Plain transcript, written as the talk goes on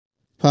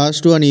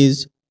First one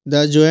is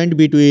the joint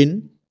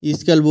between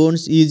skull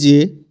bones is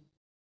a.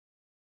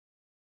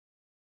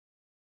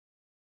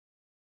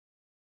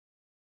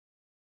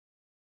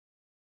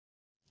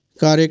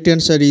 Correct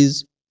answer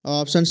is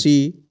option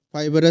C,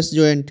 fibrous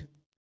joint.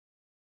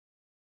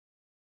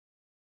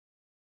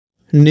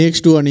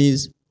 Next one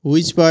is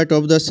which part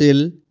of the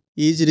cell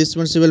is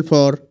responsible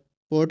for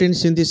protein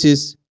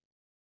synthesis?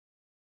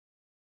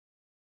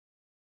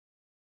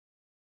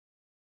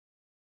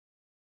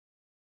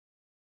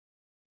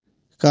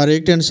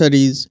 Correct answer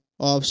is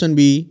option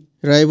B,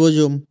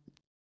 ribosome.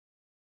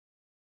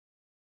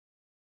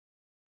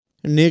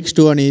 Next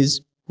one is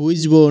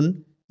which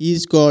bone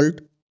is called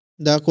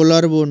the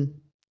collarbone?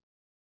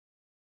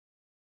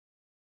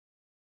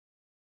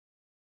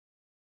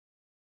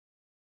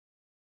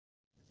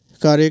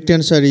 Correct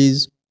answer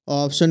is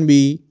option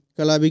B,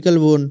 clavicle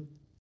bone.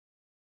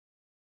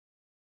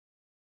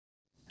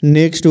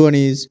 Next one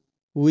is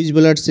which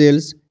blood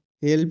cells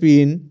help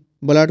in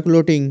blood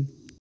clotting?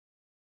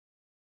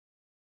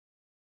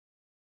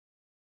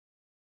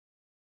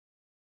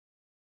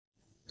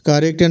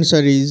 Correct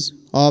answer is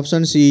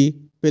option C,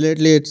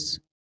 platelets.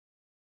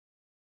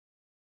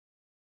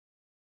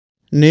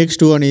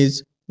 Next one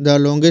is the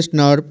longest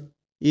nerve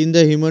in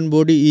the human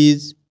body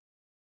is.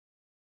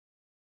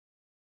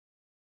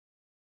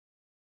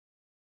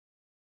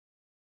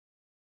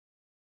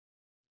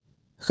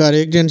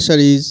 Correct answer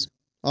is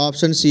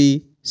option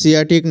C,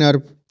 sciatic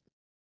nerve.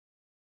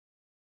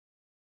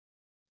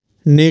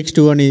 Next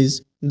one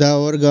is the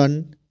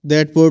organ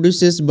that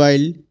produces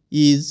bile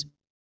is.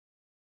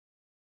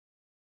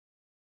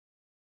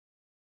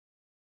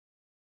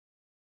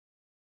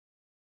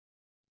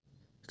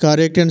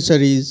 Correct answer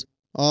is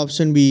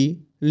option B,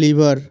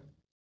 liver.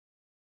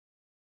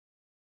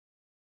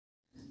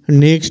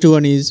 Next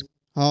one is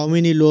how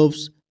many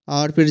lobes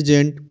are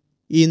present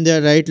in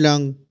the right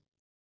lung?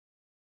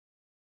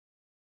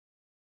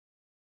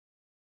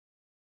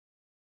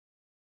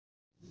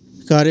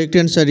 Correct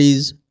answer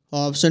is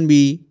option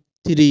B,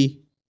 3.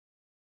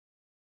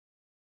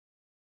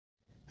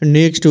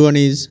 Next one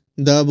is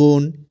the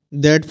bone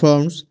that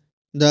forms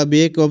the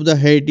back of the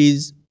head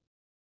is.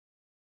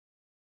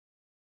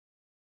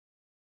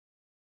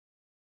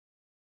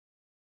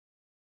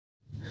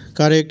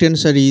 Correct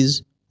answer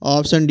is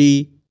option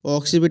D,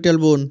 occipital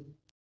bone.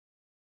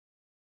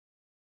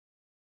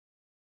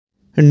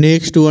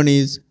 Next one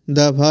is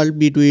the valve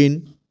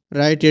between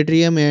right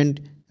atrium and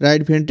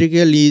right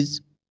ventricle is.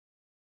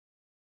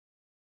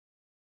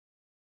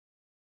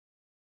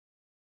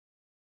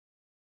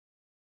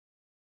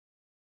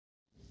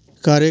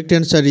 Correct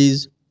answer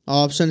is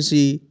option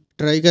C,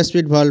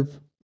 tricuspid valve.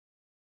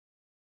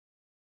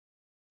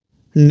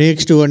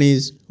 Next one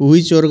is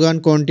which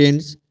organ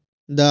contains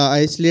the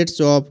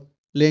islets of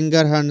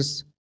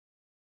Langerhans?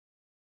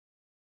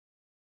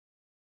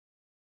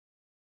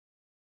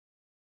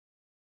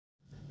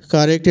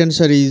 Correct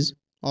answer is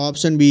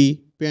option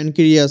B,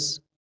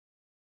 pancreas.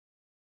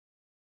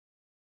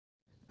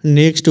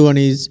 Next one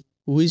is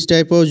which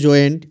type of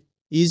joint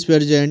is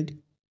present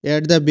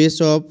at the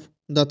base of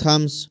the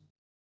thumbs?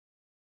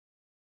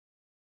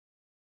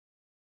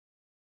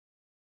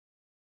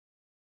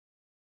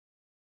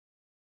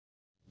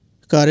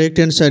 Correct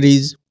answer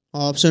is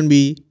option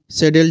B,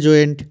 saddle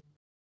joint.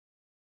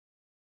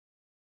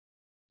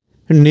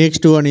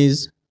 Next one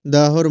is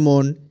the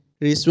hormone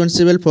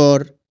responsible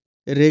for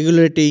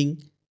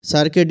regulating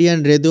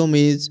circadian rhythm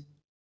is.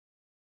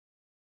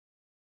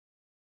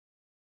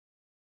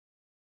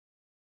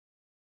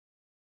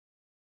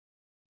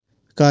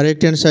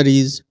 Correct answer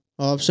is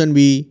option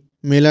B,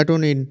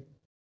 melatonin.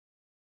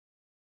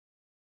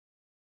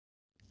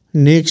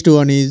 Next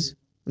one is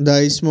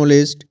the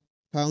smallest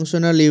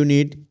functional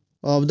unit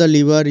of the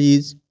liver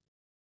is.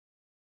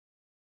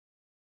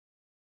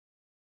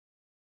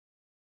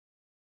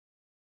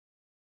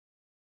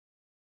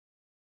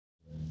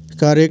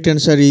 Correct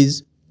answer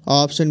is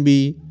option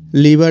B,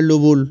 liver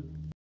lobule.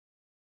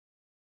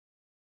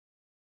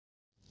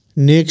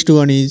 Next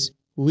one is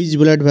which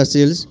blood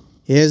vessels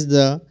has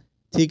the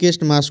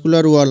thickest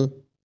muscular wall?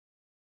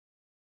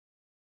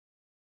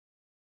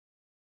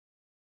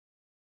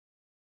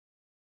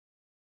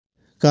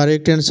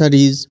 Correct answer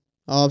is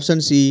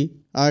option C,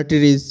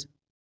 arteries.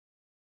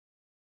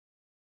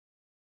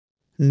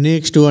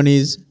 Next one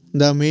is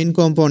the main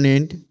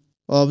component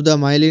of the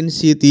myelin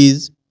sheath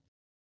is.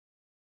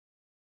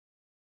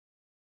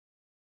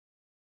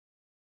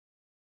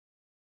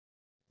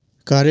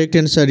 Correct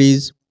answer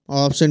is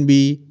option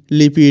B,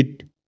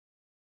 lipid.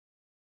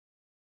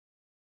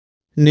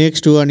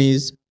 Next one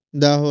is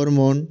the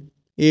hormone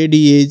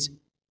ADH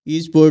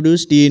is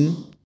produced in.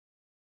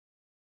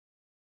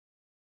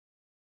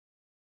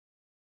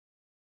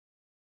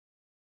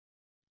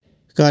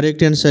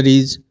 Correct answer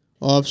is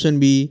option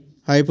B,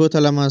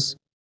 hypothalamus.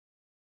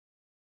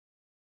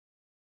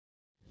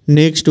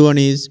 Next one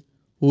is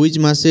which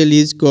muscle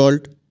is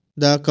called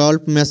the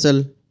calf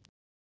muscle?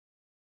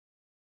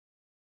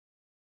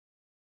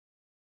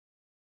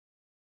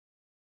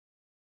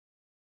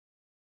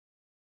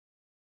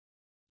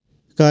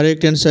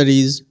 Correct answer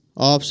is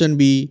option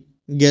B,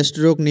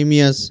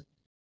 gastrocnemius,